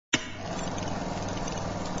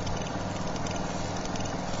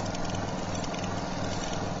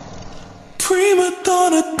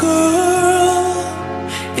donna girl,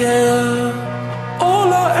 yeah. All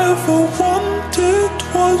I ever wanted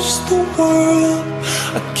was the world.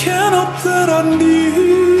 I can't help that I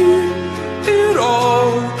need it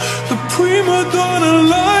all. The prima donna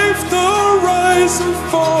life, the rise and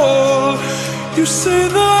fall. You say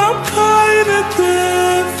that I'm kinda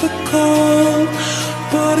difficult,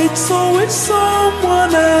 but it's always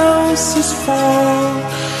someone else's fault.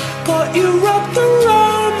 Got you wrapped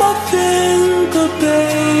around my finger,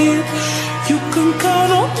 babe. You can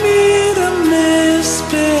count on me to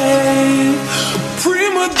misbehave.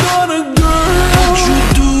 Prima donna girl, would you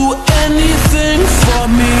do anything for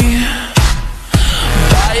me?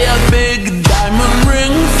 Buy a big diamond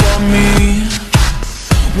ring for me?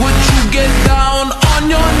 Would you get down on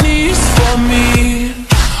your knees for me?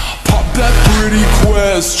 Pop that pretty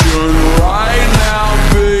question right now,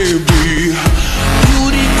 baby.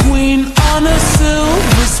 Beauty queen on a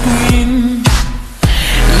silver screen,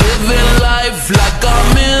 living life like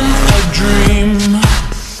I'm in a dream.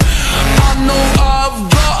 I know I've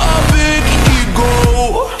got a big ego.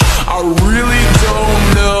 I really don't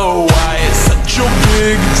know why it's such a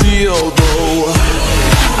big deal though.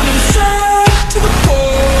 I'm sad to the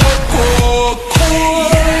core, core, core.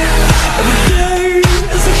 Every day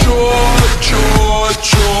is a chore, chore,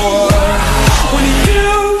 chore. When you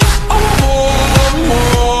give, I want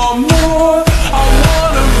more, more, more. I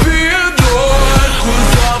wanna be adored,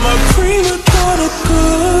 'cause I'm a prima donna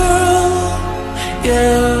girl,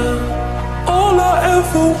 yeah. All I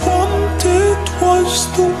ever wanted was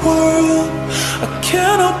the world. I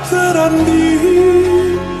can't help that I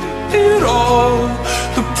need it all.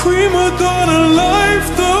 The prima donna life,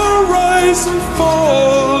 the rise and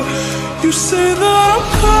fall. You say that I'm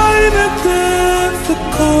kinda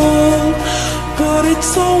difficult, but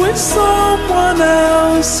it's always someone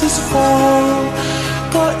else's fault.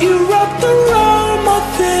 Got you wrapped around my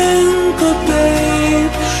finger,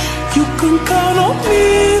 babe. You can count on me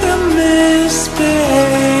to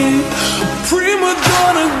misbehave. Prima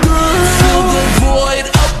donna girl, fill the void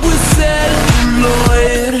up with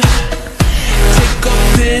celluloid. Take a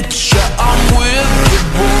picture, I'm with the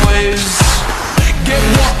boys. Get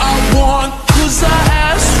what I want, 'cause I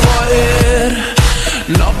asked for it.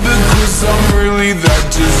 Not because I'm really that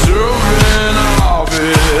deserving of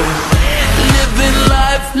it. Living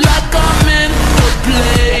life like I'm in a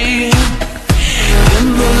play. In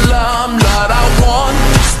the limelight I want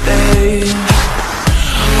to stay.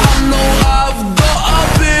 I know I've got a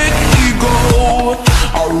big ego.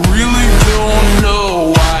 I really don't know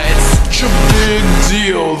why it's such a big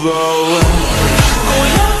deal though.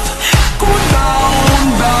 Going up, going down,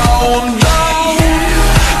 down, down.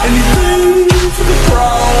 Anything for the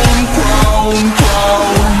crown, crown,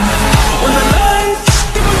 crown. When the lights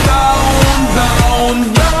get me down, down,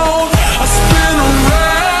 down, I spin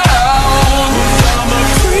around. 'Cause I'm a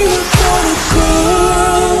prima donna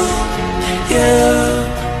girl,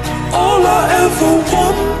 yeah. All I ever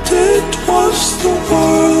wanted was the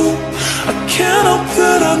world. I can't help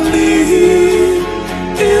that I need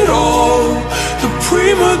it all. The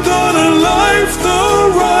prima donna life, the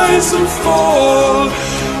rise and fall.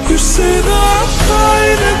 You say that I'm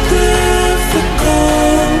kinda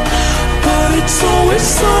difficult, but it's always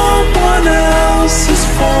someone else's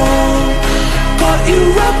fault. Got you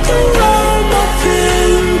wrapped around my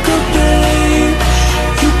finger, babe.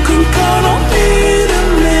 You can count on me to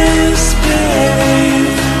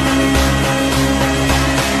misbehave.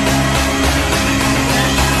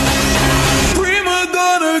 Prima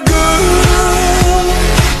donna girl,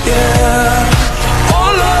 yeah.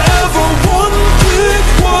 All I ever wanted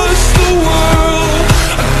was the world.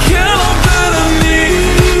 I can't help that I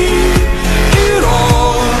need it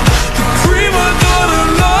all. The prima donna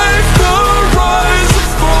life, the rise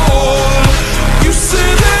and fall. You say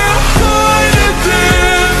that I'm kinda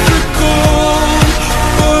difficult,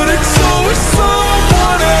 but it's always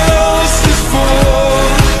someone else's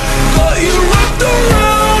fault. Got you wrapped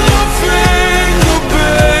around my finger,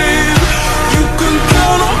 babe. You can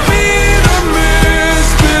count on me to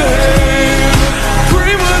misbehave.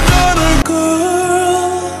 Prima donna girl,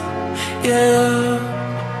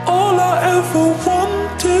 yeah. All I ever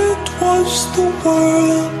wanted was the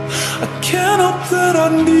world. I can't help that I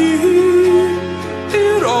need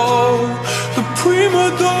it all. The prima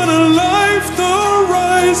donna life, the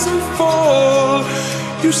rise and fall.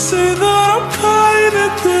 You say that I'm kinda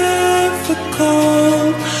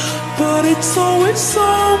difficult, but it's always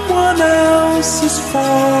someone else's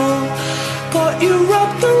fault. Got you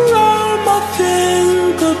wrapped around my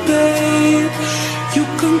finger, babe. You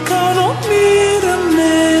can count on me to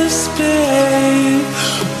misbehave.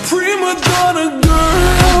 Prima donna girl,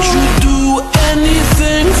 would you do anything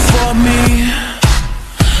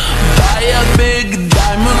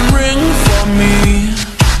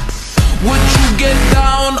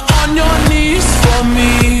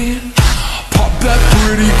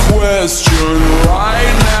pretty question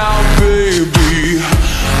right now, baby.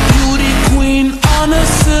 Beauty queen on a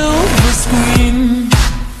silver screen,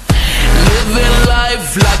 living life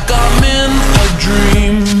like I'm in a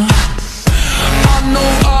dream. I know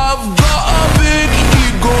I've got a big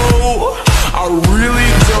ego, I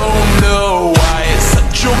really don't know why it's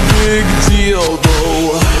such a big deal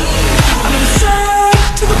though. And I'm sad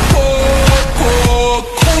to the core, core,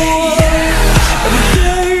 core. Every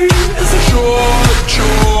day is a chore,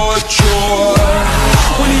 chore, chore.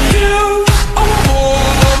 When you give, I want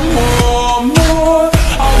more, more, more.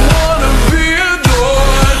 I wanna be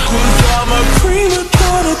adored, 'cause I'm a prima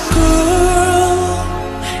donna girl.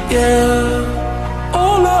 Yeah,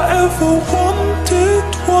 all I ever wanted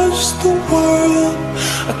was the world.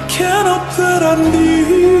 I can't help that I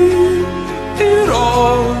need it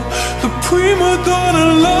all. The prima donna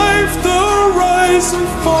life, the rise and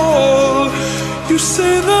fall. You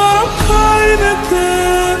say that I'm kinda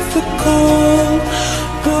difficult,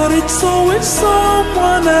 but it's always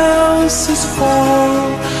someone else's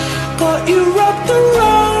fault. Got you wrapped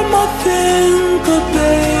around my finger,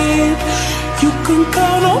 babe. You can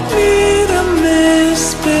count on me to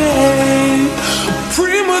misbehave. A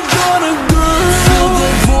prima donna girl, fill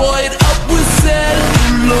the void up with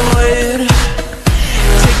celluloid.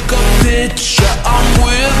 Take a picture, I'm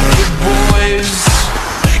with the boys.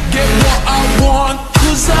 Get what I want,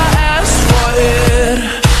 'cause I asked for it,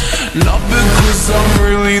 not because I'm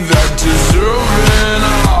really that deserving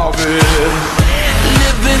of it.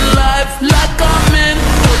 Living life like I'm in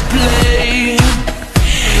a play,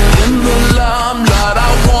 in the limelight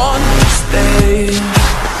I want to stay.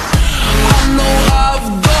 I know I've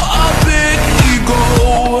got a big ego,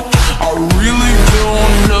 I really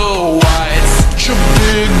don't know why it's such a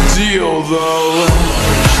big deal though.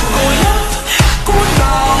 Going up, going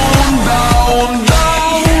down, down,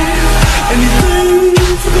 down. Anything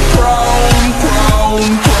for the crown, crown,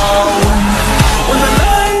 crown. When the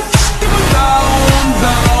lights get me down,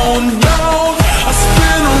 down, down, I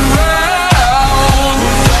spin around.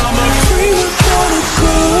 'Cause I'm a prima donna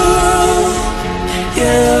girl.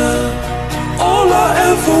 Yeah, all I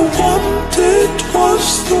ever wanted was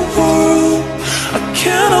the world. I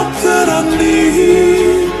can't help that I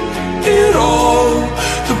need it all.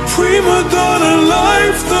 The prima donna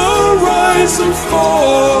life, the rise and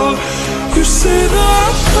fall. You say that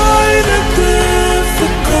I'm kinda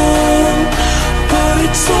difficult, but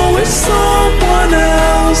it's always someone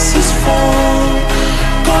else's fault.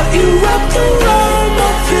 Got you wrapped around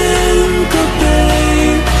my finger,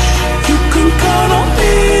 babe. You can count on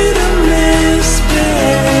me to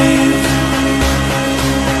misbehave.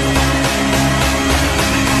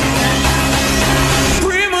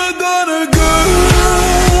 Prima donna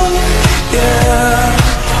girl, yeah.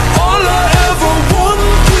 All I ever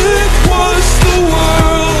wanted was the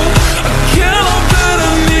world. I can't help that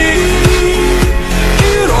I need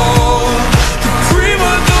it all. The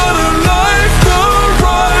prima donna life, the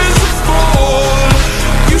rise and fall.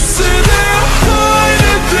 You say they're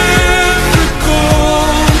kinda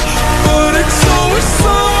difficult, but it's always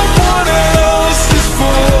someone else's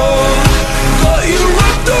fault. Got you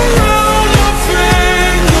wrapped around my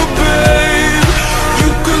finger, babe. You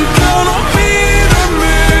can count on me to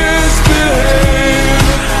misbehave.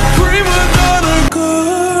 Prima donna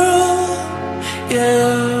girl,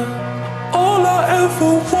 yeah. All I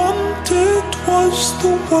ever wanted was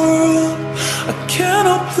the world. I can't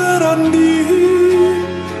help that I need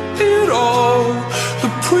it all. The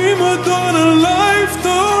prima donna life,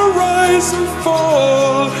 the rise and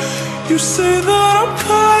fall. You say that I'm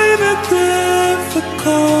kinda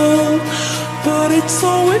difficult, but it's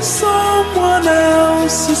always someone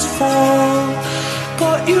else's fault.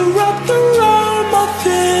 Got you wrapped around my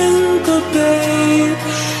finger, babe.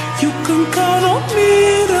 You can count on me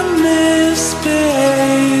to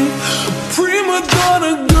misbehave. A prima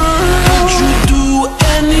donna girl, would you do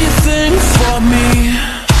anything for me?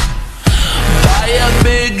 Buy a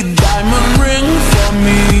big diamond ring for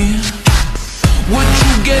me? Would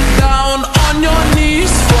you get down on your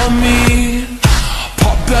knees for me?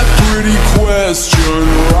 Pop that pretty question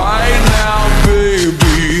right now,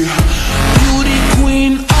 baby. Beauty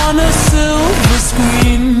queen on a silver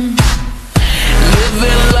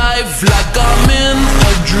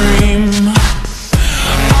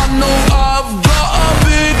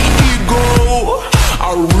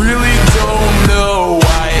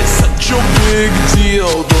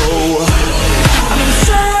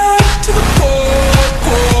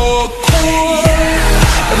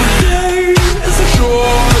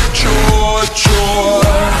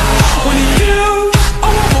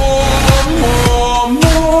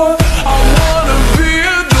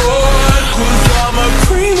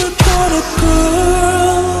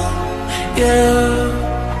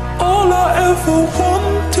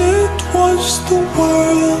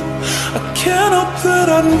that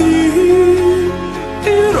I need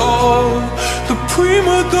it all. The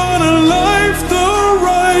prima donna life, the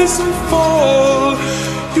rise and fall.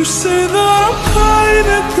 You say that I'm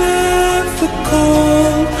kinda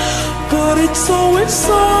difficult, but it's always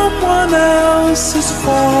someone else's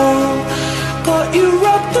fault. Got you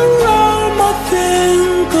wrapped around my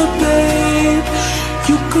finger, babe.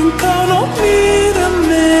 You can count on me to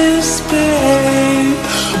misbehave.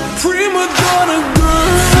 Prima donna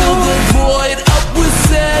girl, fill the void up with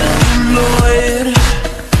celluloid.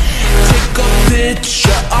 Take a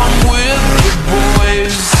picture, I'm with the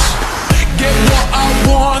boys. Get what I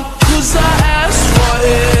want, cause I asked for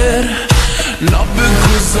it. Not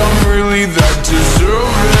because I'm really that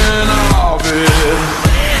deserving of it.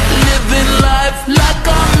 Living life like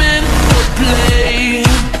I'm in a play.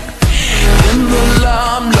 In the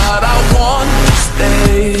limelight I want to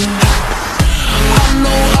stay. I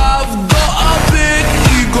know I've got a big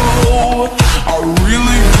ego. I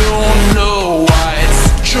really don't know why it's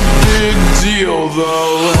such a big deal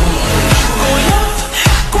though. Going up,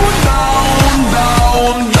 going down,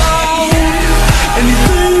 down, down.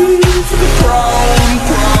 Anything for the crown,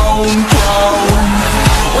 crown, crown.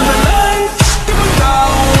 When the lights get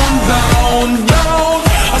down, down, down,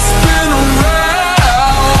 I spin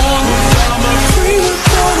around. I'm a prima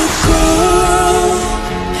donna girl,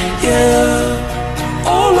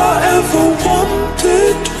 yeah. All I ever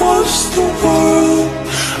wanted was the world.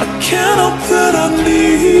 I can't help that I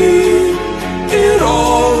need it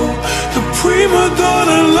all. The prima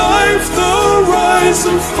donna life, the rise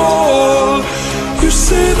and fall. You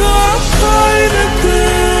say that I'm kinda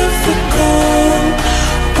difficult,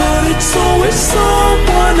 but it's always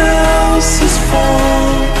someone else's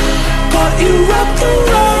fault. Got you wrapped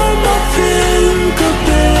around my finger,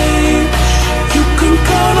 babe. You can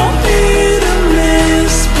count on me to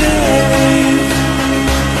misbehave.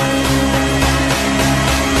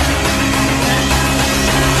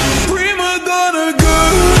 Prima donna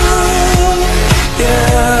girl,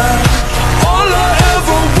 yeah. All I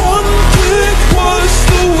ever wanted was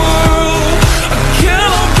the world. I can't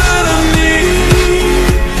help that I need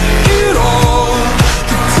it all.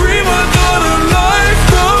 The prima donna life,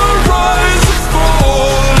 the rise and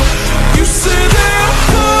fall. You say that I'm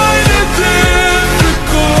kinda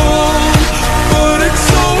difficult, but it's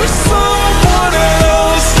always someone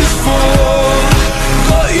else's fault.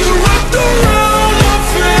 Got you wrapped around my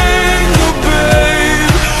finger,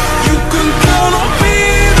 babe. You can count on me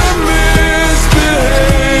to misbehave.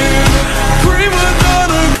 Prima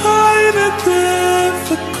donna, kinda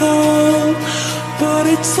difficult, but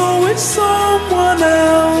it's always someone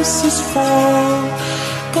else's fault.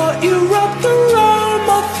 Got you wrapped around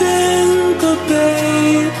my finger,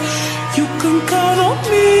 babe. You can count on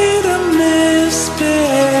me to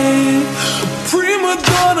misbehave. Prima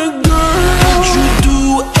donna girl, would you do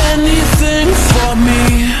anything for me?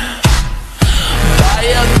 Buy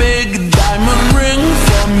a big diamond ring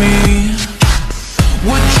for me.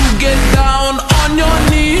 Would you get down on your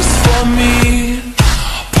knees for me?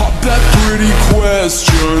 Pop that pretty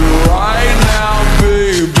question right now,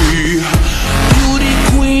 baby. Beauty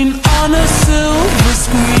queen on a silver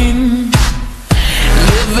screen.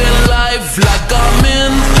 Living life like I'm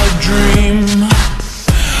in a dream.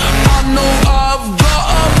 I know I've got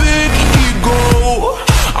a big ego.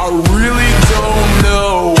 I really don't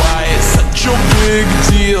know why it's such a big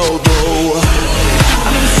deal though.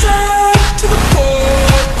 And I'm sad to the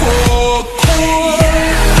core, core, core.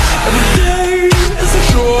 Every day is a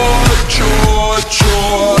chore, chore,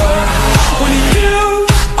 chore. When you give,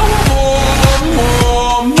 I want more,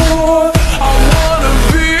 more, more. I wanna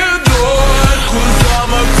be adored, cause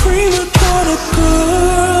I'm a prima donna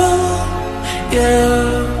girl,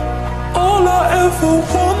 yeah. All I ever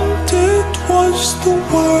wanted was the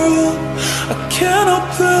world. I can't help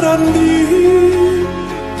that I need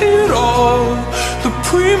it all. The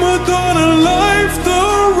prima donna life, the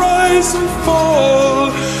rise and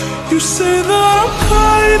fall. You say that I'm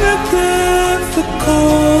kinda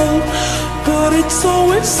difficult, but it's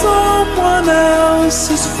always someone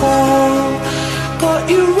else's fault. Got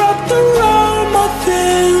you wrapped around my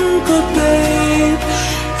finger, babe.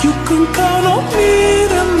 You can count on me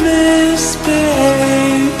to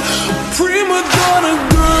misbehave. Prima donna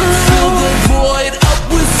girl, fill the void up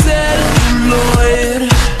with celluloid.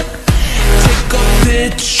 Take a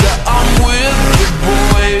picture, I'm with the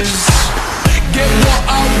boys. Get what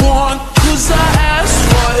I want, cause I asked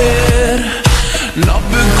for it. Not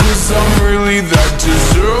because I'm really that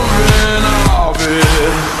deserving of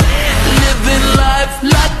it. Living life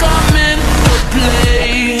like I'm in a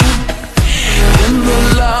play. In the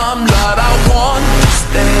limelight I want to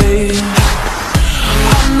stay.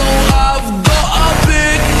 I know I've got a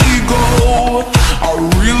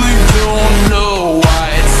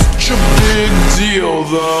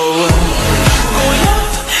though. Going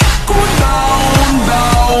up, going down,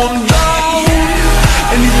 down, down.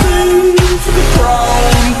 Anything for the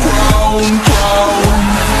crown, crown, crown.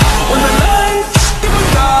 When the lights dim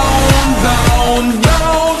down, down,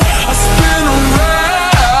 down, I spin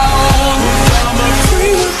around. I'm a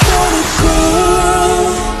PrimaDonna girl,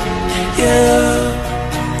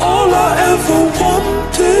 yeah. All I ever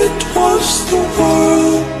wanted was the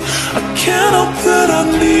world. I can't help that I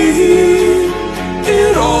need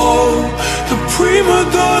it all. The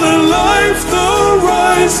PrimaDonna life, the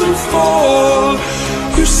rise and fall.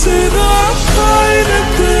 You say that I'm kinda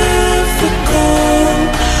difficult,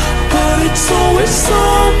 but it's always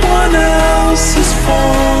someone else's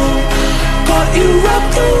fault. Got you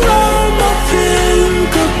wrapped around my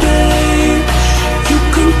finger, babe. You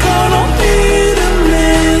can count on me to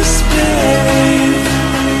misbehave.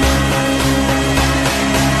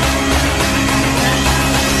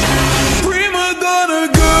 PrimaDonna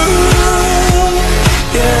girl,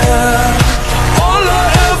 yeah. All I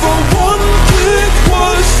ever wanted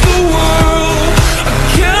was the world. I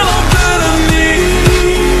can't help that I need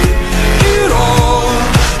it all.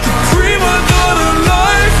 The PrimaDonna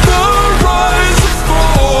life, the rise and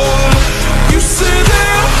fall. You say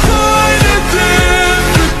they're kinda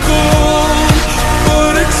difficult,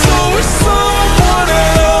 but it's always someone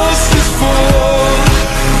else's fault.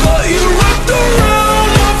 Got you wrapped around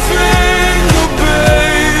my finger,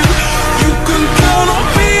 babe. You can count on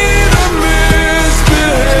me to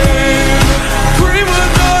misbehave.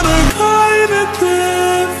 PrimaDonna kinda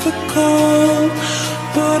difficult,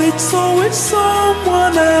 but it's always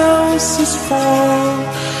someone else's fault.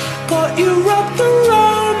 Got you wrapped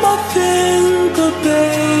around my finger,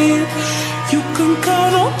 babe. You can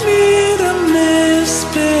count on me to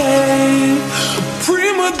misbehave.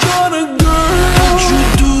 PrimaDonna girl, would you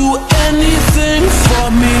do anything for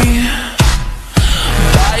me?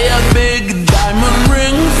 Buy a big diamond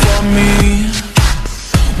ring for me?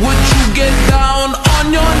 Would you get down on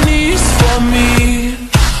your knees for me?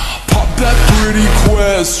 Pop that pretty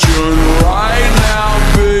question right now,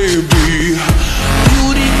 baby.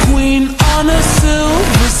 Beauty queen on a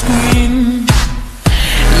silver screen,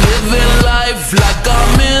 living life like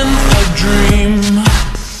I'm in a dream.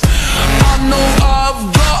 I know I've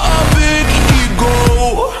got a big ego.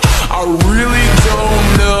 I really don't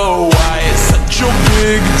know why it's such a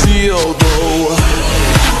big deal though.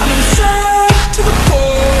 And I'm sad to the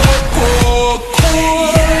core, core,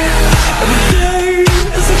 core. Every day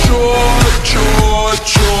is a chore, chore,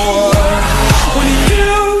 chore. When you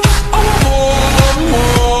give, I want more,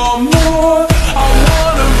 more, more. I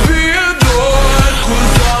wanna be adored,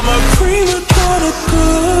 'cause I'm a PrimaDonna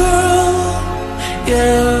girl,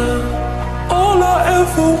 yeah. All I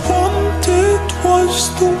ever wanted was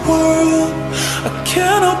the world. I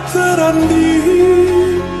can't help that I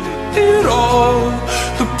need it all.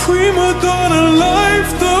 The PrimaDonna life,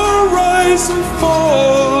 the rise and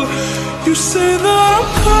fall. You say that I'm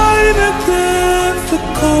kinda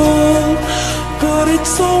difficult, but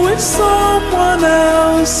it's always someone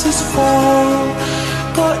else's fault.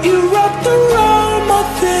 Got you wrapped around my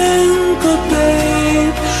finger,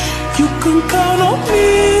 babe. You can count on me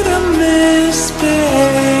to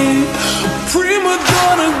misbehave.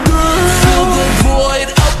 PrimaDonna girl, fill the void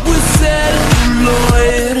up with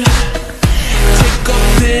celluloid. Take a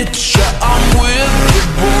picture, I'm with the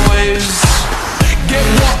boys. Get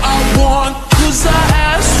what I want, 'cause I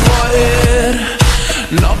asked for it.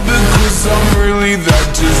 Not because I'm really that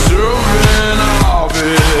deserving of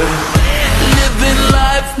it. Living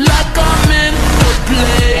life like I'm in a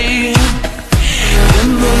play. In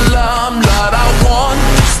the limelight I want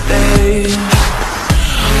to stay.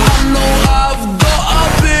 I know I've got a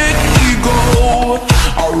big ego.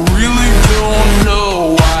 I really don't know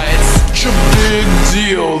why it's such a big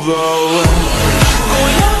deal though.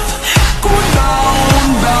 Going up, going down,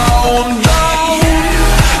 down, down.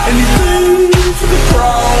 Anything for the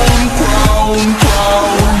crown, crown,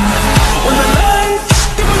 crown. When the lights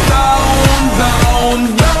dim down, down,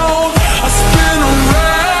 down, I spin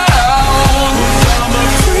around. I'm a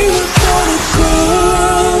PrimaDonna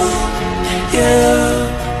girl,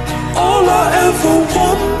 yeah. All I ever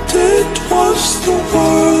wanted was the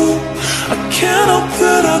world. I can't help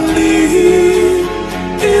that I need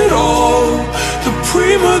it all. The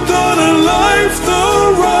PrimaDonna life, the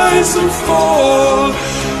rise and fall.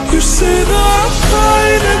 You say that I'm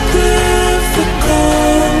kinda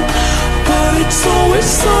difficult, but it's always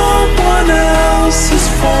someone else's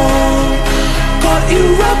fault. Got you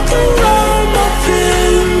wrapped around my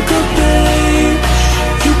finger, babe.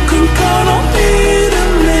 You can count on me to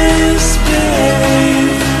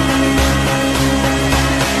misbehave.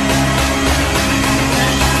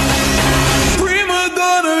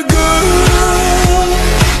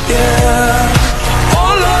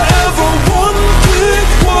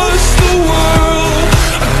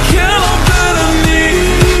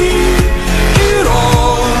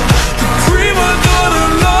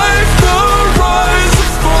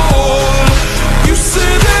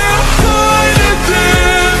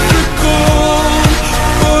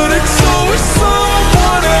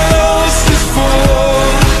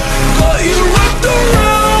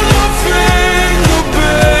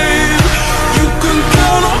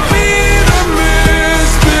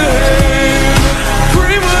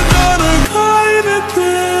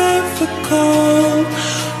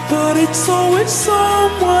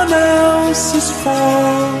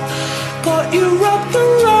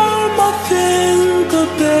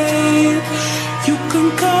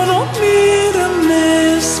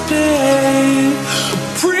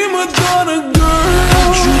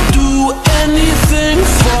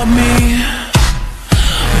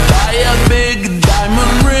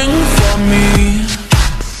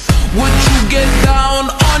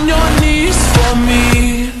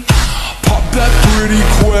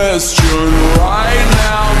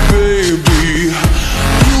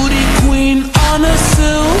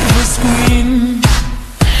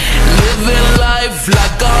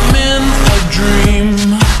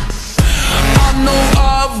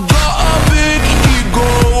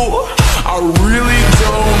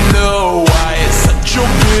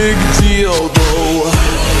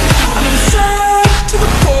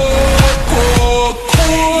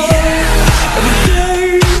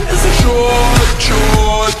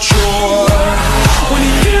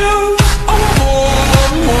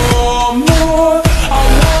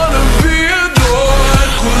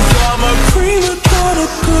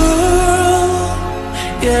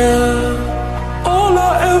 yeah. All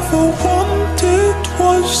I ever wanted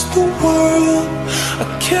was the world. I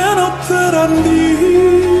can't help that I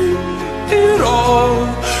need it all.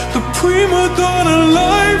 The prima donna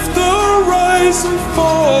life, the rise and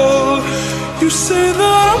fall. You say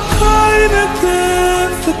that I'm kinda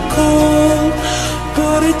difficult,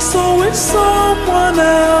 but it's always someone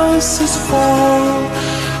else's fault.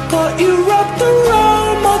 Got you wrapped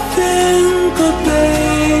around my finger,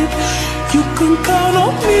 babe. You can count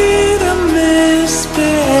on me to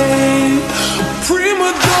misbehave. Prima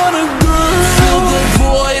donna girl, fill the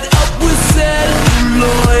void up with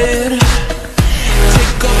celluloid.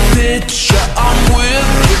 Take a picture, I'm with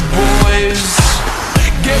the boys.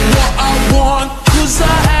 Get what I want, cause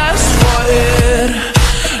I asked for it.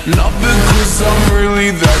 Not because I'm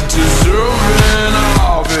really that deserving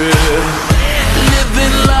of it.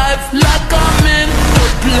 Living life like I'm in the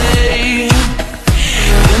play.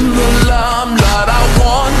 In the limelight I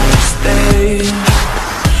want to stay.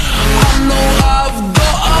 I know I've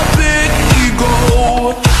got a big ego.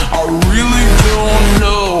 I really don't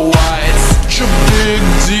know why it's such a big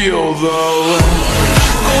deal though.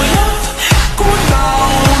 Going up, going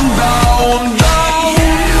down, down, down.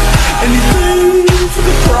 Anything for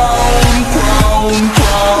the crown, crown,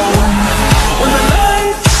 crown. When the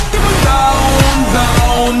lights get me down,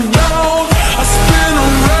 down, down, I spin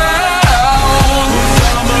around.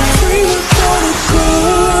 I'm a prima donna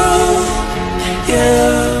girl,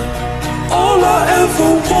 yeah. All I ever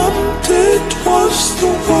wanted was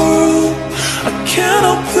the world. I can't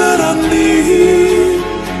help that I need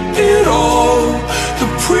it all. The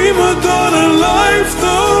prima donna life,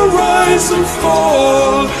 the rise and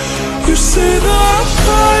fall. You say that I'm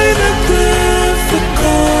kinda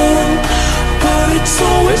difficult, but it's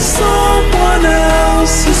always someone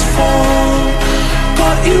else's fault.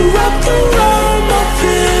 Got you wrapped around my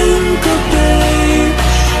finger, babe.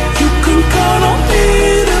 You can count on me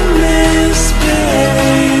to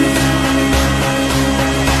misbehave.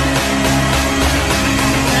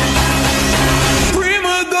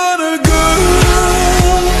 Prima donna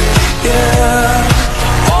girl, yeah.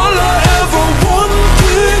 All I ever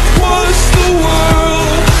wanted was the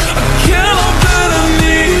world. I can't help that I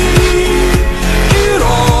need it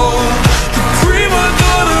all. The prima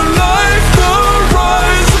donna life, the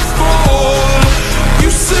rise and fall. You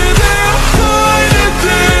say they're kinda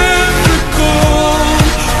difficult,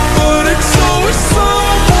 but it's always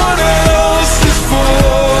someone else's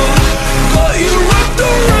fault. Got you wrapped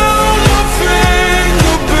around my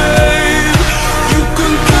finger, babe. You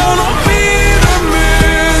can count on me to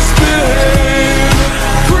misbehave.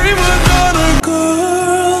 Prima donna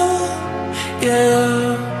girl, yeah.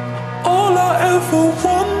 All I ever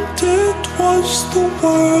wanted was the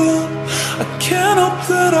world. I can't help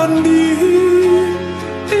that I need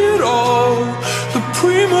it all. The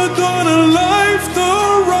prima donna life, the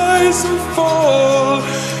rise and fall.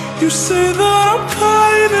 You say that I'm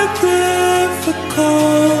kinda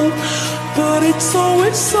difficult, but it's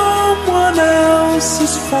always someone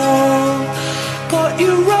else's fault. Got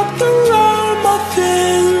you wrapped around my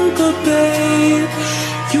finger, babe.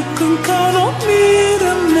 You can count on me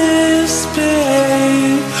to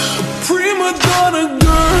misbehave. Prima donna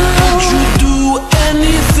girl, would you do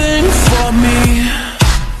anything for me?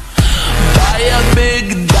 Buy a big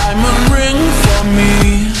diamond ring for me?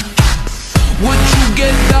 Would you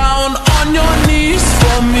get down on your knees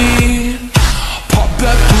for me? Pop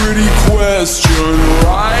that pretty question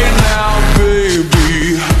right now, baby.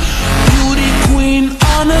 Beauty queen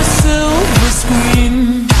on a silver screen.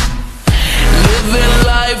 Living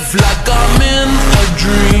life like I'm in a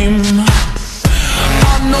dream.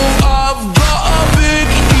 I know I've got a big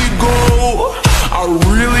ego. I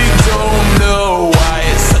really don't know why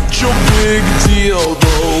it's such a big deal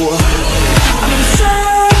though. And I'm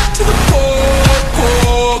sad to the core,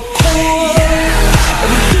 core, core.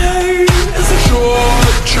 Every day is a chore,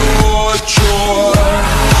 chore, chore.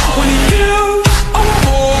 When you give, I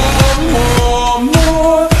want more, more,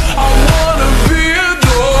 more. I wanna be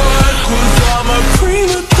adored, cause I'm a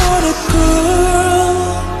prima donna girl,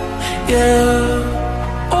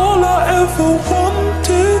 yeah. All I ever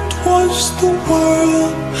wanted was the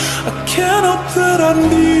world. I can't help that I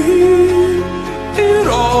need it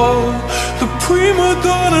all. The prima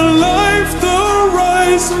donna life, the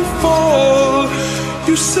rise and fall.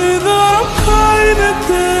 You say that I'm kinda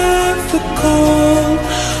difficult,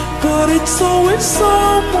 but it's always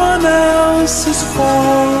someone else's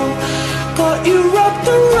fault. Got you wrapped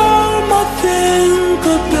around my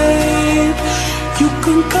finger, babe. You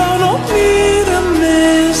can count on me to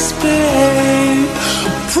misbehave.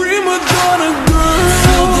 Prima donna girl,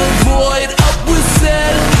 fill the void up with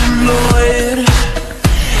celluloid.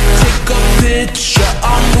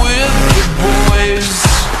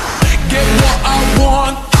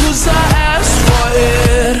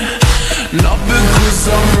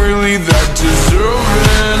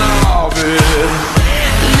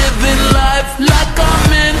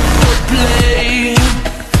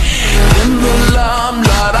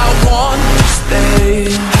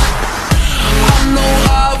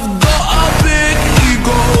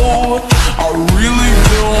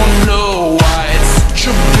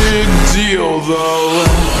 deal though.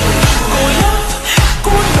 Going up,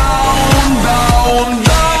 going down, down,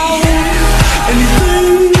 down.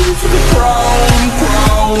 Anything for the crown,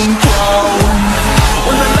 crown, crown.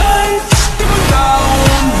 When the lights dim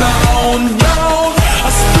down, down, down, I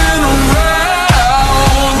spin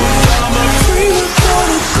around. 'Cause I'm a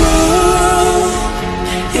PrimaDonna girl,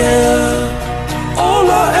 yeah. All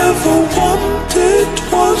I ever wanted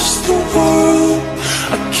was the world.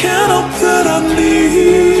 I can't help that I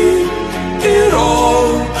need it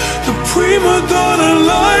all. The PrimaDonna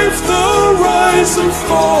life, the rise and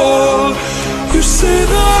fall. You say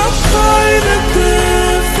that I'm kinda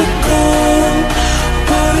difficult,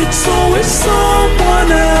 but it's always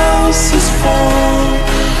someone else's fault.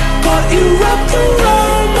 Got you wrapped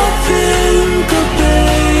around my finger,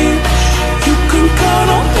 babe. You can count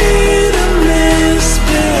on me to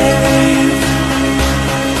misbehave.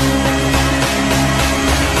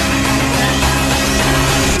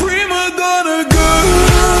 PrimaDonna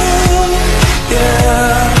girl,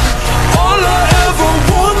 yeah. All I ever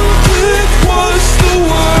wanted was the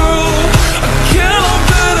world. I can't help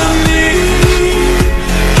that I need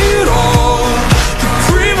it all. The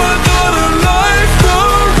PrimaDonna life, the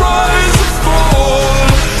rise and fall.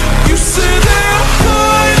 You say they're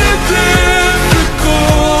kinda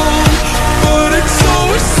difficult, but it's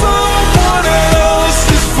always someone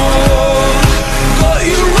else's fault. Got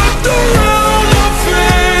you wrapped around my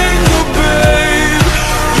finger, babe.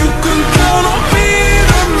 You can count on me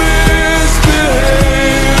to misbehave.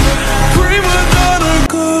 PrimaDonna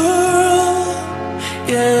girl,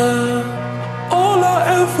 yeah. All I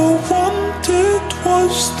ever wanted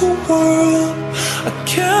was the world. I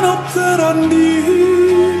can't help that I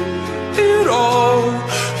need it all.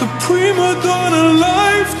 The PrimaDonna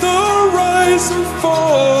life, the rise and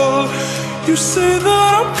fall. You say that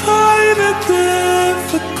I'm kinda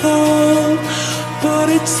difficult, but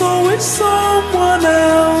it's always someone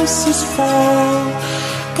else's fault.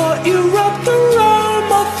 Got you wrapped around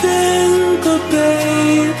my finger,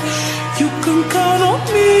 babe. You can count on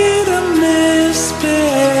me to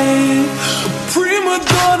misbehave.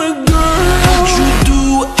 PrimaDonna girl, would you do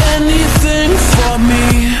anything for me?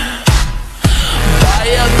 Buy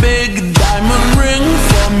a big diamond ring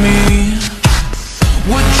for me?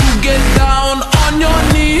 Would you get down on your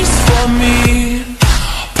knees for me?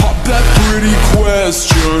 Pop that pretty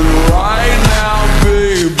question right now,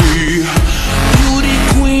 baby. Beauty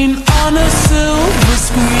queen on a silver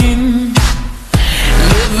screen,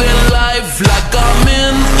 living life like I'm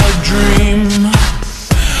in a dream.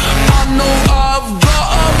 I know I've got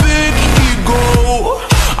a big ego.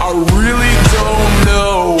 I really don't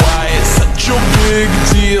know why it's such a big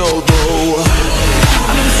deal though.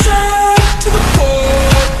 And I'm sad to the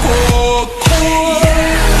core, core, core.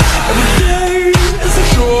 Every day is a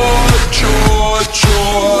chore, chore,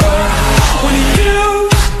 chore. When you give,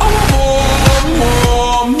 I want more,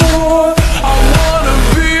 more, more. I wanna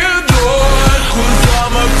be adored, 'cause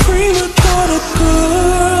I'm a PrimaDonna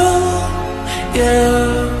girl,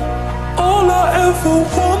 yeah. All I ever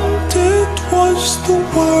wanted was the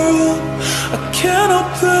world. I can't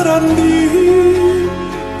help that I need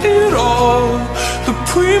it all. The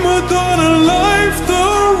PrimaDonna life, the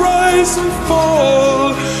rise and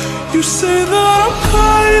fall. You say that I'm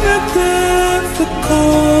kinda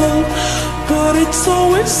difficult, but it's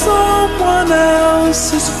always someone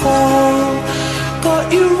else's fault. Got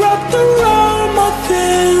you wrapped around my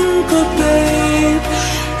finger, babe.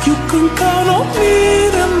 You can count on me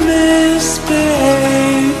to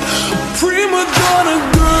misbehave. PrimaDonna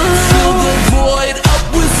girl, fill the void up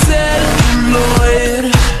with celluloid.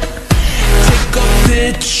 Take a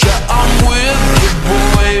picture, I'm with the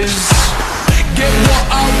boys. Get what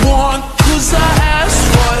I want, 'cause I asked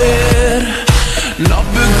for it. Not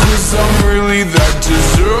because I'm really that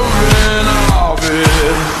deserving of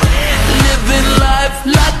it. Living life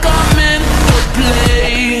like I'm in a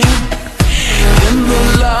play. In the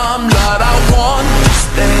limelight, I want to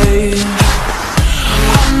stay.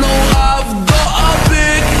 I know I've got a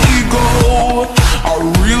big ego. I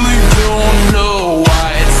really don't know why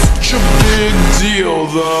it's such a big deal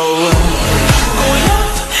though. Going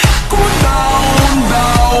up, going down,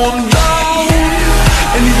 down, down.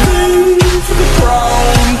 Anything for the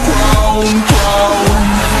crown, crown, crown.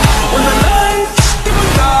 When the lights dim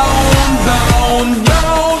down, down,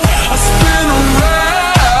 down, I spin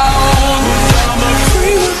around. 'Cause I'm a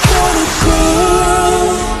PrimaDonna girl,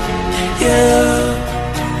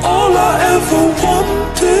 yeah. All I ever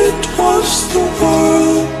wanted was the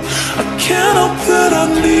world. I can't help that I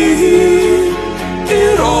need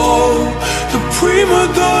it all. The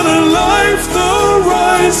PrimaDonna life, the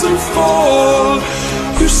rise and fall.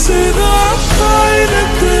 You say that I'm kinda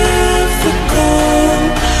different,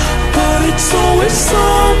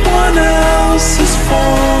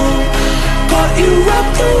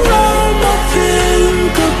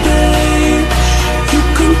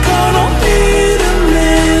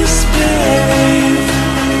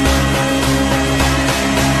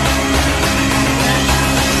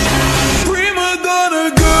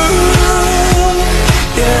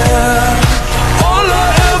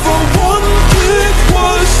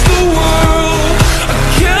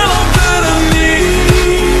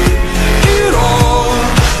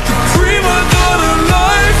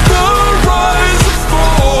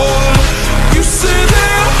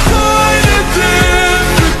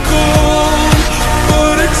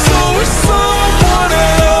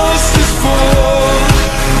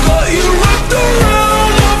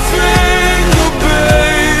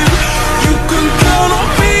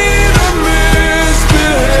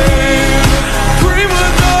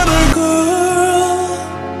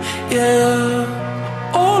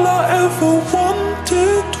 yeah. All I ever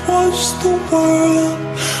wanted was the world.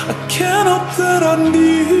 I can't help that I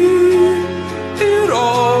need it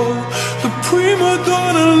all. The prima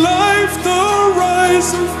donna life, the rise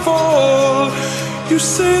and fall. You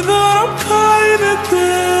say that I'm kinda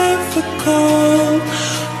difficult,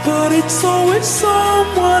 but it's always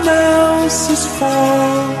someone else's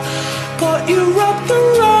fault. Got you wrapped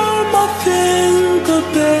around my finger,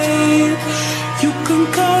 babe. You can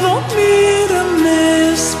count on me to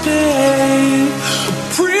misbehave. A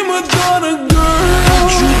prima donna girl,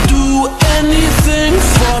 would you do anything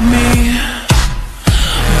for me?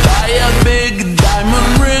 Buy a big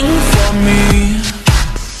diamond ring for me?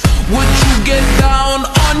 Would you get down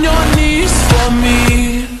on your knees for me?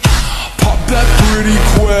 Pop that pretty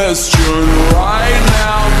question right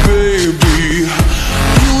now, baby.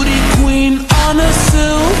 Beauty queen on a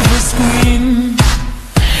silver screen,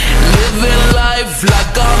 living life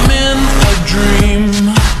like I'm in a dream.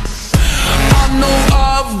 I know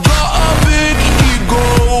I've got a big ego.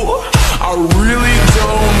 I really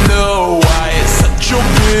don't know why it's such a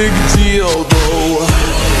big deal though.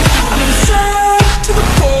 And I'm sad to the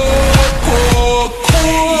core, core,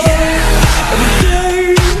 core. Every day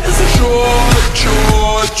is a chore,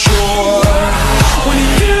 chore, chore. When you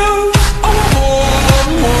give, I want more,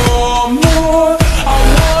 more, more. I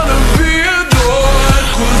wanna be adored,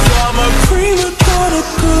 'cause I'm a prima donna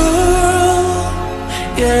girl,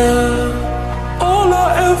 yeah. All I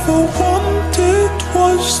ever wanted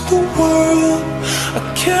was the world. I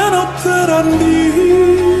can't help that I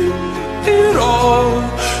need it all.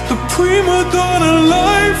 The prima donna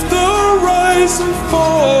life, the rise and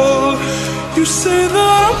fall. You say that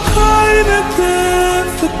I'm kinda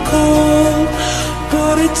difficult,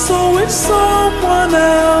 but it's always someone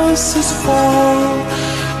else's fault.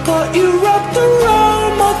 Got you wrapped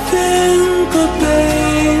around my finger,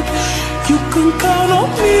 babe. You can count on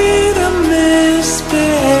me to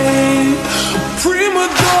misbehave. A prima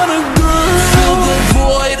donna girl, fill the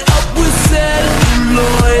void up with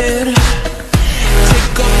celluloid.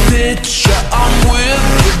 Take a picture, I'm with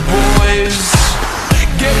the boys.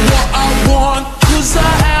 Get what I want, 'cause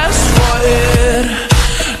I asked for it.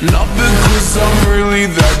 Not because I'm really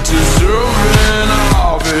that deserving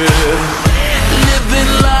of it.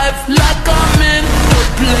 Living life like I'm in a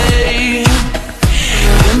play.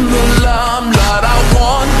 In the limelight I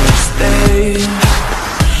want to stay.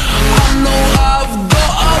 I know I've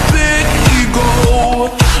got a big ego.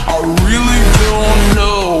 I really don't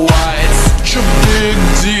know why it's such a big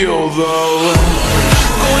deal though.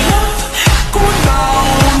 Going up, going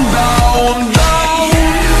down, down, down.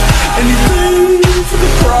 Anything for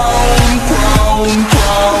the crown, crown,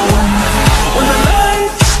 crown. When the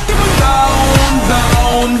lights get me down,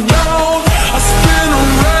 down, down, I spin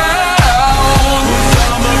around. 'Cause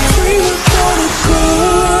I'm a prima donna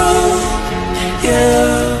girl,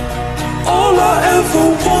 yeah. All I ever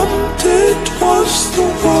wanted was the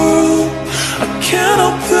world. I can't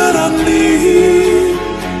help that I need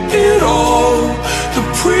it all. The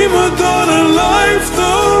prima donna life,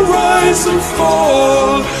 the rise and fall.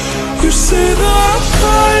 You say that I'm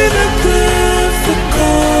kinda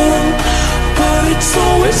difficult, but it's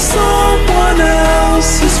always someone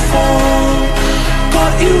else's fault.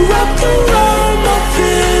 Got you wrapped around my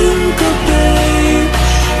finger, babe.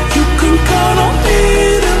 You can count on me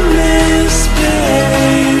to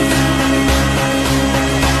misbehave.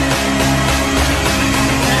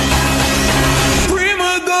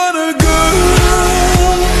 Prima donna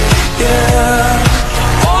girl,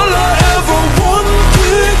 yeah. All I ever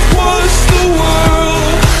wanted was the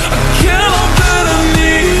world. I can't help that I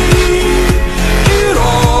need it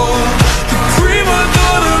all. The prima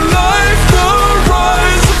donna life, the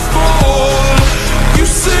rise and fall. You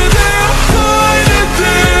say that I'm kinda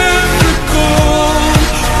difficult,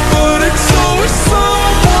 but it's always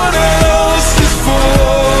someone else's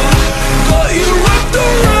fault. Got you wrapped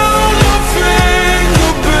around my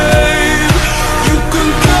finger, babe. You can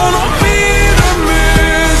count on me to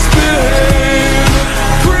misbehave.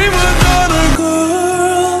 Prima donna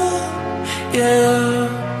girl,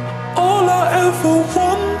 yeah. All I ever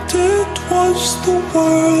wanted was the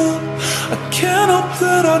world. I can't help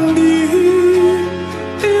that I need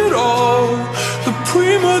it all. The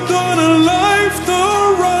prima donna life, the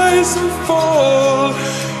rise and fall.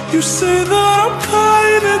 You say that I'm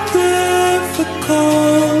kinda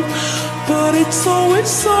difficult, but it's always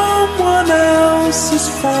someone else's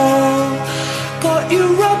fault. Got you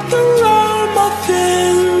wrapped around my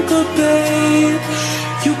finger, babe.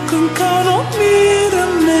 You can count on me to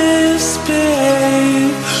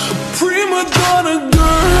misbehave. A prima donna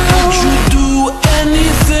girl, would you do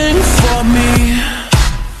anything for me?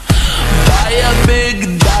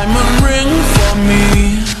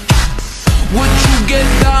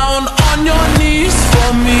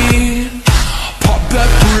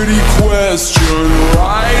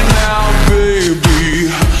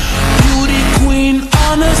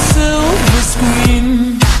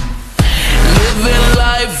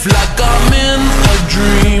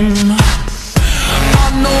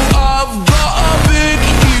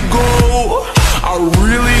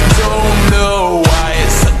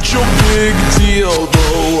 big deal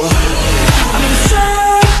though. And I'm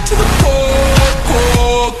sad to the core,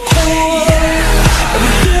 core, core.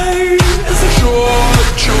 Every day is a chore,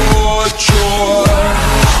 chore, chore.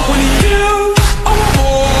 When you give, I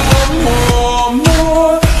want more, more,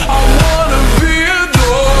 more. I wanna be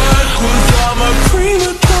adored, 'cause I'm a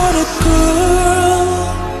prima donna girl.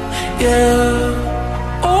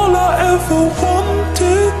 Yeah, all I ever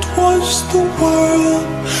wanted was the world.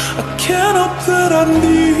 I can't help that I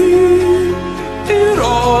need it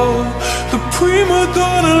all. The prima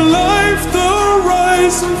donna life, the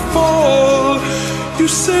rise and fall. You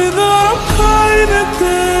say that I'm kinda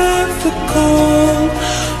difficult,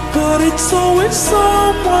 but it's always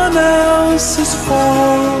someone else's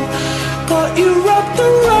fault. Got you wrapped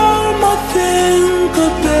around my finger,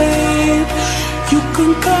 babe. You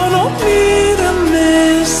can count on me to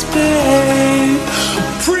misbehave. A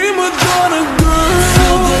prima donna girl.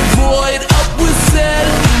 Fill the void up with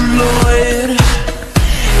celluloid.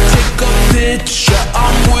 Take a picture,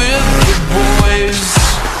 I'm with the boys.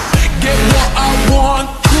 Get what I want,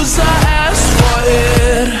 'cause I asked for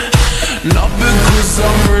it. Not because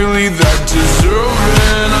I'm really that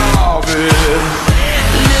deserving of it.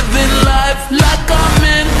 Living life like I'm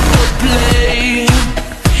in a play.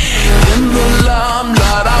 In the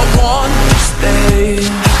limelight I want to stay.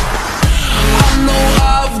 I know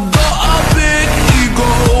I've got a big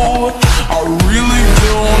ego. I really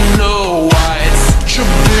don't know why it's such a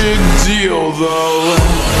big deal though.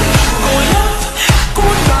 Going up,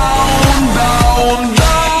 going down, down,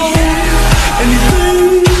 down. Anything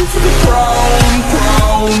for the crown,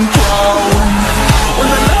 crown, crown. When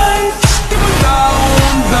the lights get me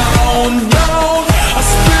down, down, down, I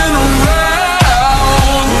spin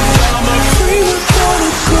around. 'Cause I'm a prima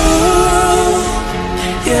donna girl.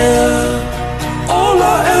 Yeah, all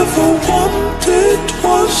I ever wanted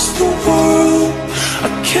was the world. I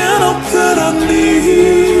can't help that I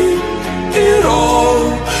need it all.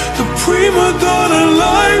 The prima donna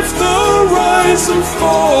life, the rise and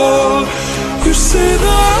fall. You say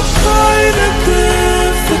that I'm kinda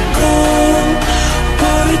difficult,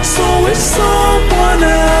 but it's always someone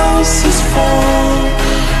else's fault.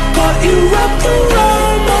 Got you wrapped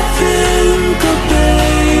around my finger,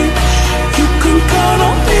 babe. You can count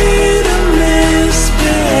on me to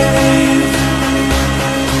misbehave.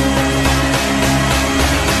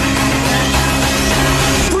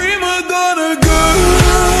 Prima donna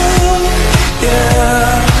girl,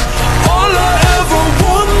 yeah. All I ever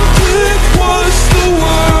wanted was the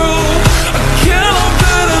world. I can't help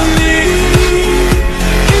that I need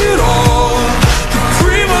it all. The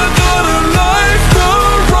prima donna life, the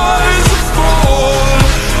rise and fall.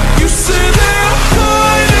 You say that I'm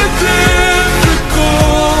kinda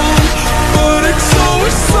difficult, but it's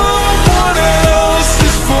always someone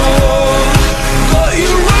else's fault. Got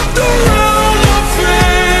you wrapped around my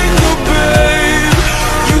finger, babe.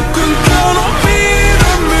 You can count on me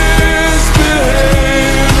to misbehave.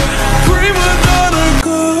 Prima donna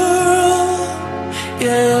girl,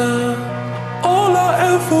 yeah. All I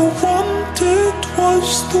ever wanted was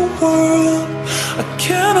the world. I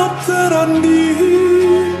can't help that I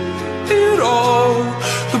need it all.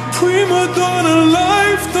 The prima donna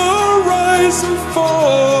life, the rise and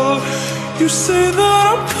fall. You say that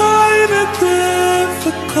I'm kinda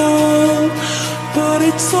difficult, but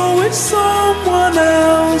it's always someone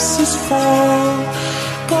else's fault.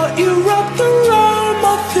 Got you wrapped around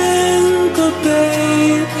my finger,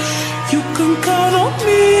 babe. You can count on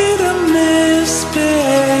me to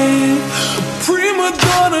misbehave. A prima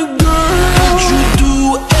donna girl. Would you do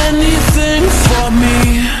anything for me?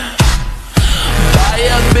 Buy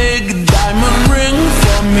a big diamond ring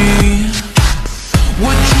for me?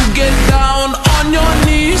 Would you get down on your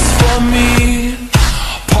knees for me?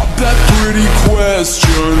 Pop that pretty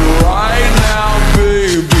question right now,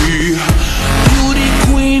 baby. Beauty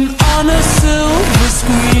queen on a silver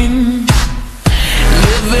screen.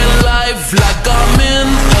 Living life like I'm in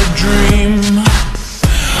a dream.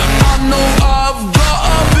 I know I've got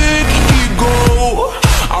a big ego.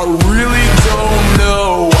 I really don't know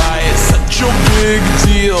why it's such a big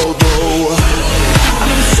deal though. And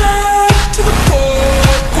I'm sad to the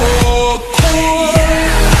core, core, core.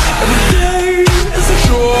 Every day is a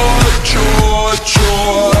chore, chore,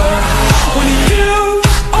 chore. When you give,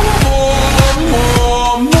 I want more,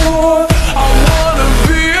 more, more. I wanna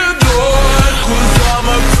be adored, 'cause I'm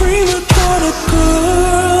a prima donna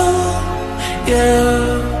girl.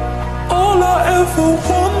 Yeah, all I ever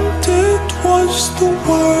wanted was the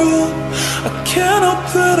world. I can't help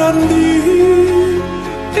that I need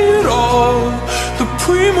it all. The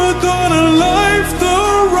prima donna life, the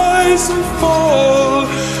rise and fall.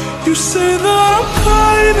 You say that I'm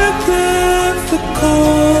kinda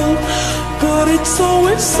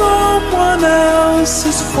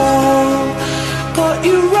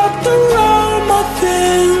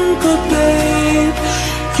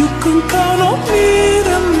can count on me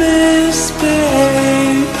to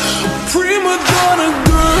misbehave. Prima donna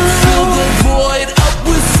girl, fill the void up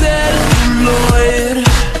with celluloid.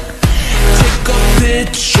 Take a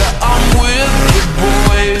picture, I'm with the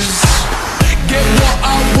boys. Get what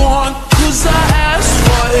I want, cause I asked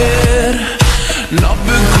for it. Not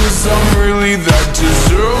because I'm really that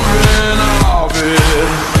deserving of it.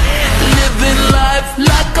 Living life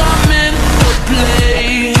like I'm in a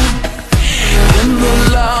play. In the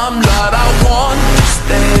limelight I want to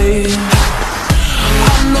stay.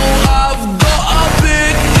 I know I've got a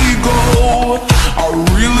big ego. I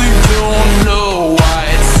really don't know why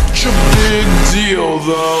it's such a big deal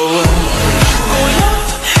though. Going up,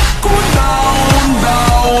 going down,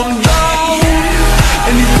 down, down.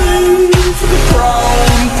 Anything for the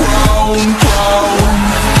crown, crown, crown.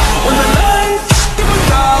 When the lights get me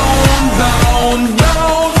down, down,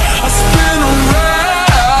 down, I spin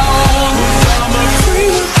around. 'Cause I'm a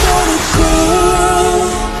prima donna girl,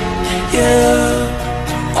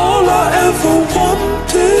 yeah. All I ever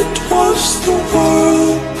wanted was the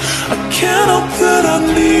world. I can't help that I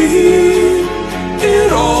need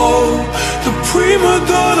it all. The prima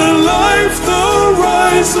donna life, the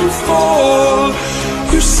rise and fall.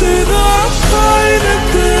 You say that I'm kinda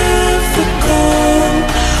difficult,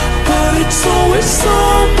 but it's always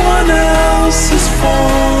someone else's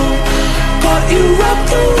fault. Got you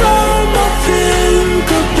wrapped around my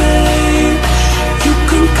finger, babe. You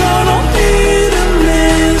can count on me to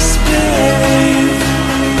misbehave.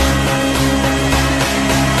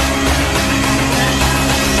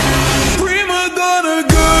 Prima donna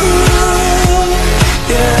girl,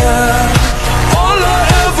 yeah. All I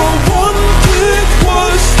ever wanted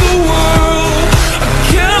was the world. I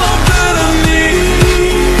can't help that I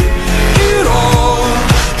need it all.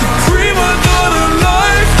 The prima donna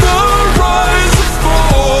life, the rise and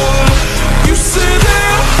fall. You say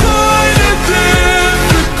they're kinda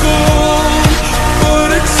difficult, but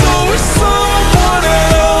it's always someone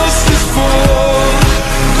else's fault.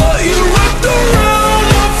 Got you wrapped around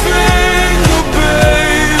my finger,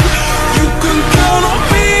 babe. You can count on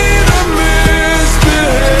me to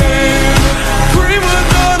misbehave. Prima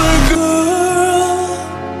donna girl,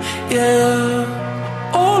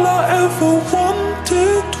 yeah. All I ever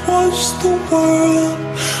wanted was the world.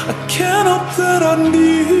 I can't help that I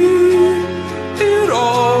need it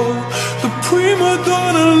all. The prima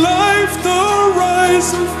donna life, the rise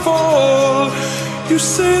and fall. You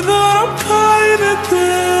say that I'm kinda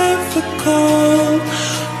difficult,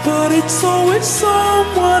 but it's always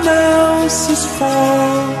someone else's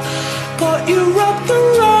fault. Got you wrapped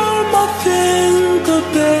around my finger,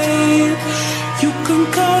 babe. You can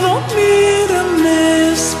count on me to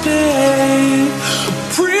misbehave.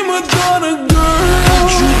 Prima donna girl,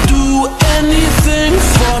 would you do anything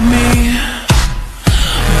for me?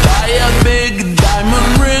 Buy a big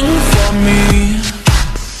diamond ring for me?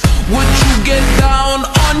 Would you get down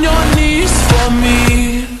on your knees for me?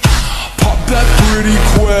 Pop that pretty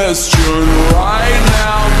question right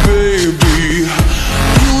now, baby.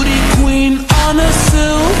 Beauty queen on a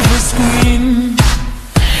silver screen.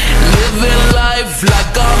 Living life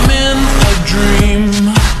like I'm in a dream.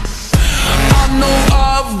 I know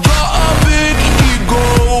I've got a big ego.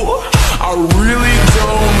 I really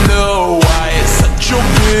don't know why it's such a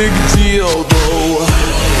big deal though.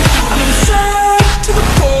 And I'm sad to the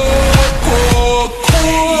core, core,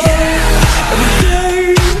 core. Every day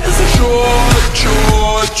is a chore,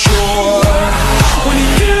 chore, chore. When you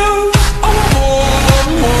give, I want more,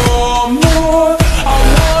 more, more. I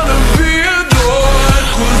wanna be adored,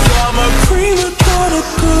 'cause I'm a prima donna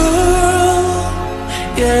girl,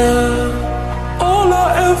 yeah. All I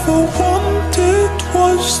ever wanted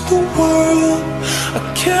was the world. I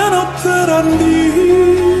can't help that I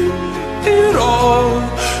need it all.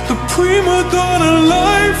 The prima donna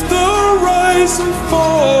life, the rise and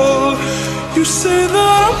fall. You say that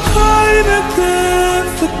I'm kinda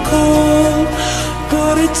difficult,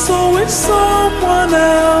 but it's always someone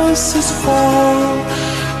else's fault.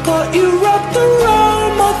 Got you wrapped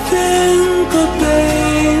around my finger,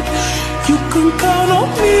 babe. You can count on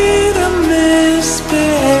me to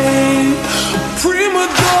misbehave. Prima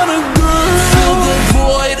donna girl, fill the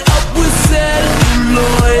void up with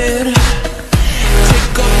celluloid.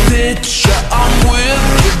 Take a picture, I'm with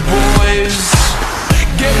the boys.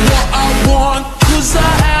 Get what I want, cause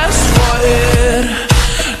I asked for it.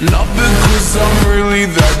 Not because I'm really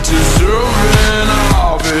that deserving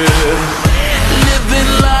of it.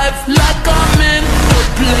 Living life like I'm in a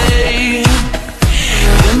play.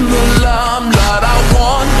 In the limelight I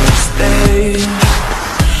want to stay.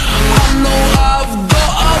 I know I've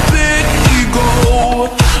got a big ego.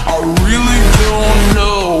 I really don't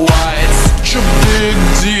know why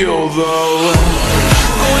though.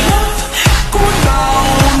 Going up, going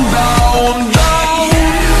down, down, down.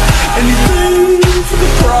 Anything for the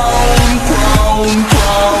crown, crown,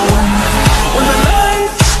 crown. When the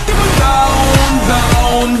lights go down,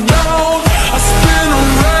 down, down, I spin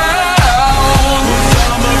around. 'Cause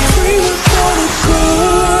I'm a prima donna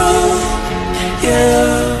girl,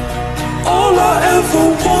 yeah. All I ever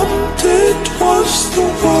wanted was the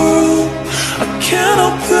world. I can't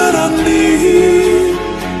help that I need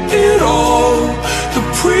it all. The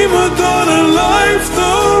prima donna life,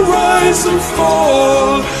 the rise and fall.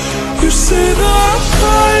 You say that I'm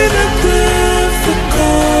kinda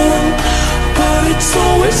difficult, but it's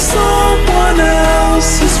always someone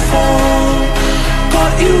else's fault.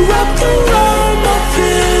 Got you wrapped around my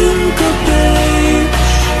finger, babe.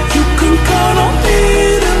 You can count on me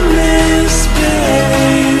to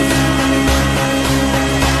misbehave.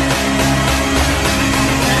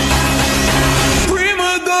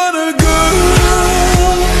 Prima donna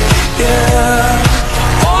girl,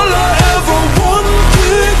 yeah. All I ever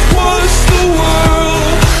wanted was the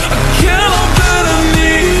world. I can't help that I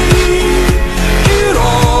need it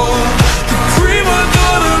all. The prima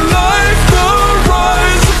donna life, the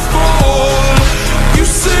rise and fall. You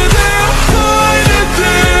say they're kinda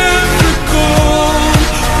difficult,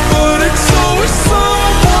 but it's always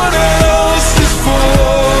someone else's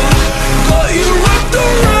fault. Got you wrapped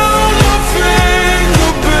around my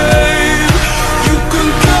finger, babe. You can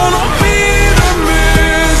count on me to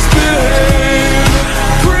misbehave.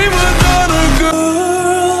 Prima donna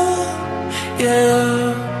girl,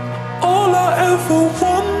 yeah. All I ever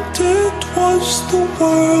wanted was the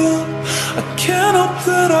world. I can't help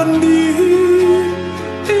that I need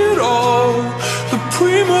it all. The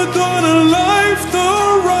prima donna life, the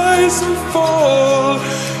rise and fall.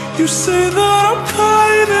 You say that I'm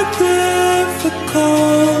kinda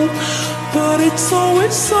difficult, but it's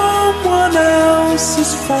always someone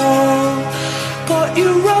else's fault. Got you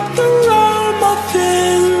wrapped around my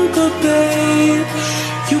finger, babe.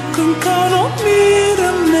 You can count on me to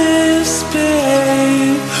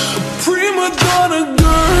misbehave. Prima donna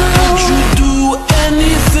girl, would you do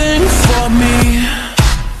anything for me?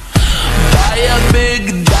 Buy a big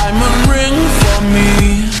diamond ring for me?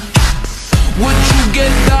 Would you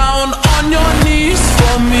get down on your knees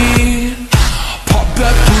for me? Pop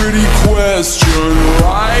that pretty question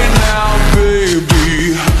right now, baby.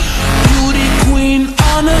 Beauty queen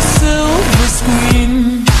on a silver screen,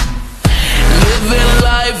 living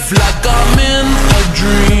life like I'm in a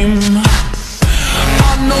dream.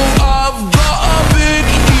 I know I've got a big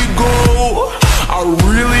ego. I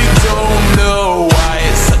really don't know why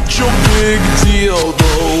it's such a big deal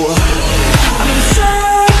though. And I'm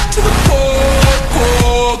sad to the core,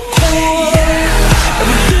 core, core.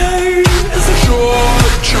 Every day is a chore,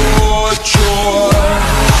 chore, chore.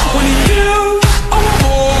 When you give, I want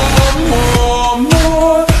more, more,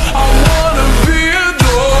 more. I wanna be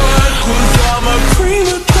adored, 'cause I'm a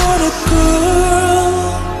prima donna girl,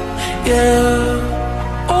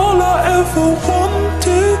 yeah. All I ever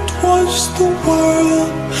wanted was the world.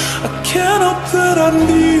 I can't help that I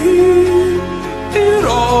need it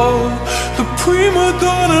all. The prima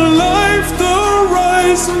donna life, the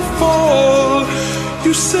rise and fall.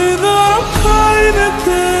 You say that I'm kinda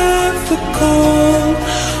difficult,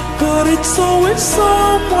 but it's always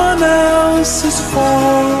someone else's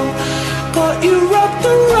fault. Got you wrapped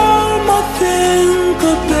around my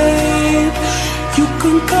finger, babe. You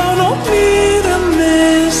can count on me to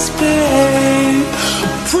misbehave.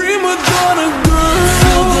 Prima donna girl,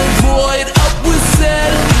 fill the void up with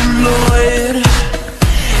celluloid.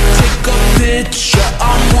 Take a picture,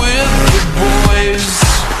 I'm with the boys.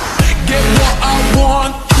 Get what I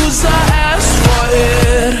want, 'cause I asked for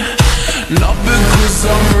it. Not because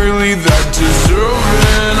I'm really that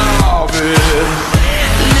deserving of it.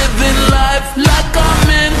 Living life like I'm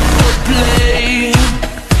in a play.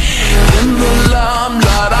 In the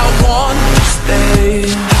limelight, I want to stay.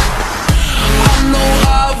 I know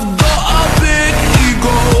I've got a big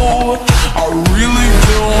ego. I really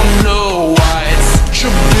don't know why it's such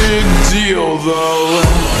a big deal though.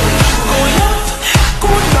 Going up,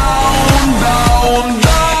 going down, down,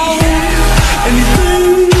 down.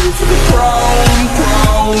 Anything for the crown,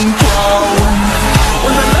 crown, crown.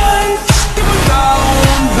 When the lights go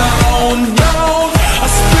down, down, down, I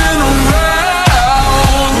spin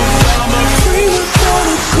around. 'Cause I'm a prima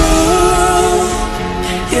donna girl,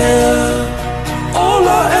 yeah. All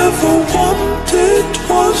I ever wanted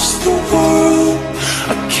was the world.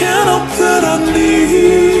 I can't help that I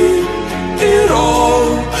need it all.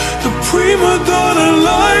 The prima donna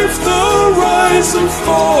life, the rise and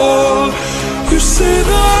fall. You say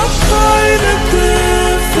that I'm kinda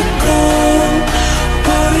difficult,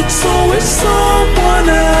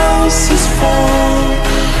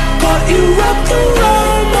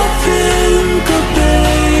 around my finger,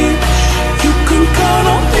 babe. You can count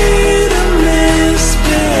on me to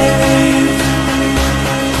misbehave.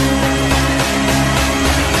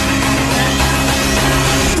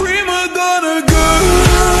 Prima donna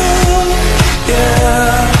girl,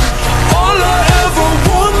 yeah. All I ever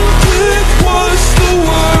wanted was the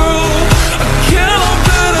world. I can't help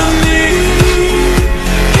that I need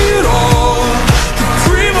it all. The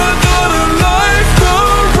prima donna life, the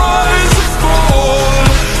rise and fall.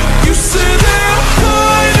 You say that I'm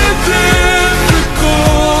kinda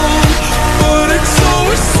difficult, but it's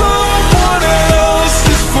always someone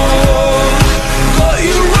else's fault. Got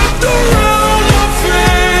you wrapped around my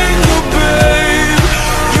finger, babe.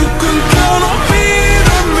 You can count on me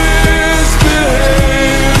to misbehave.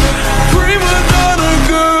 Prima donna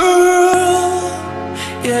girl,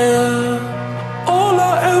 yeah. All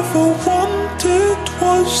I ever wanted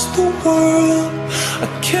was the world. I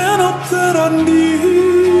can't help that I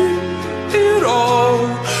need it all.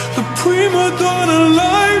 The prima donna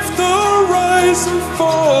life, the rise and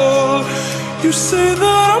fall. You say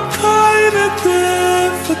that I'm kinda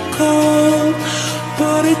difficult,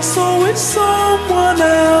 but it's always someone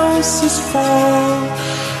else's fault.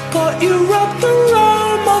 Got you wrapped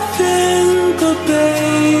around my finger,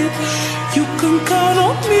 babe. You can count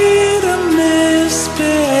on me to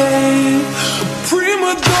misbehave.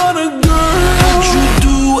 Prima donna girl, would you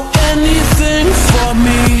do anything for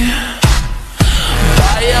me?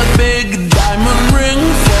 Buy a big diamond ring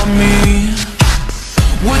for me?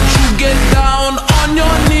 Would you get down on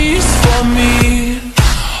your knees for me?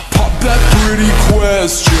 Pop that pretty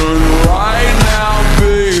question right now,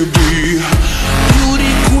 baby.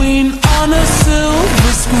 Beauty queen on a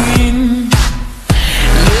silver screen,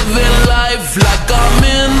 living life like I'm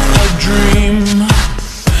in a dream.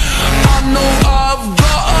 I know I've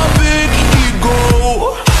got a big ego.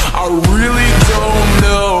 I really don't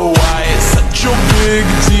know why it's such a big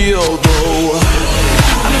deal though.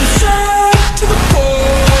 And I'm sad to the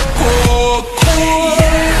core, core, core.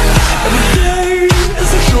 Every day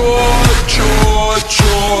is a chore, chore,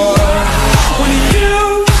 chore. When you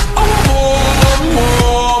give, I want more,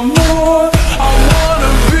 more, more. I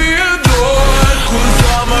wanna be adored, 'cause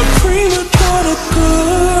I'm a prima donna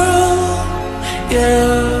girl,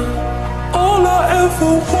 yeah. All I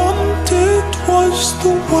ever wanted was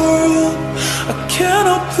the world. I can't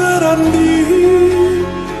help that I need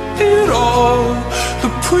it all. The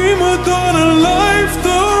prima donna life,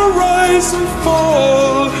 the rise and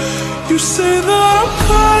fall. You say that I'm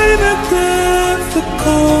kinda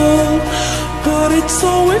difficult, but it's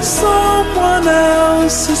always someone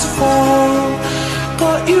else's fault.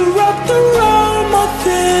 Got you wrapped around my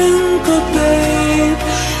finger, babe.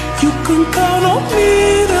 You can count on me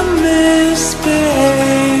to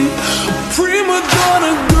misbehave. Prima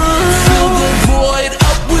donna girl, fill the void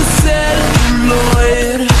up with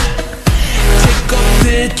celluloid. Take a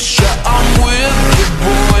picture, I'm with the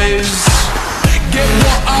boys. Get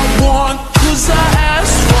what I want, 'cause I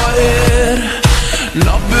asked for it.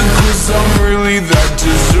 Not because I'm really that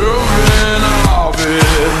deserving of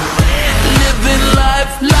it. Living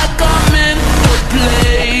life like I'm in a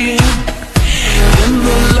play. In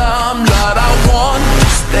the limelight I want to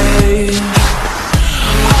stay.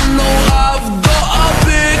 I know I've got a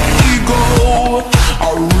big ego. I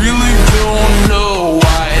really don't know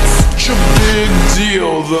why it's such a big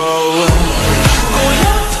deal though. Going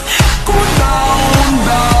up, going down,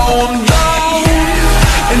 down, down.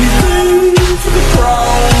 Anything for the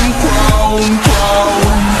crown, crown, crown.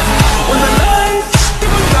 When the lights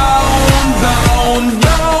dim down, down,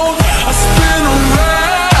 down, I spin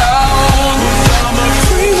around. 'Cause I'm a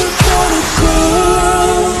prima donna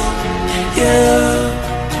girl,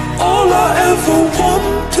 yeah. All I ever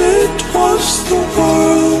wanted was the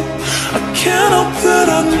world. I can't help that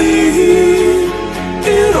I need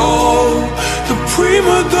it all. The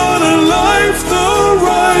prima donna life, the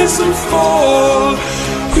rise and fall.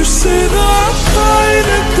 You say that I'm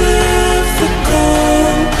kinda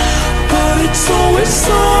difficult, but it's always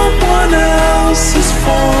someone else's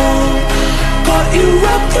fault. Got you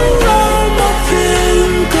wrapped around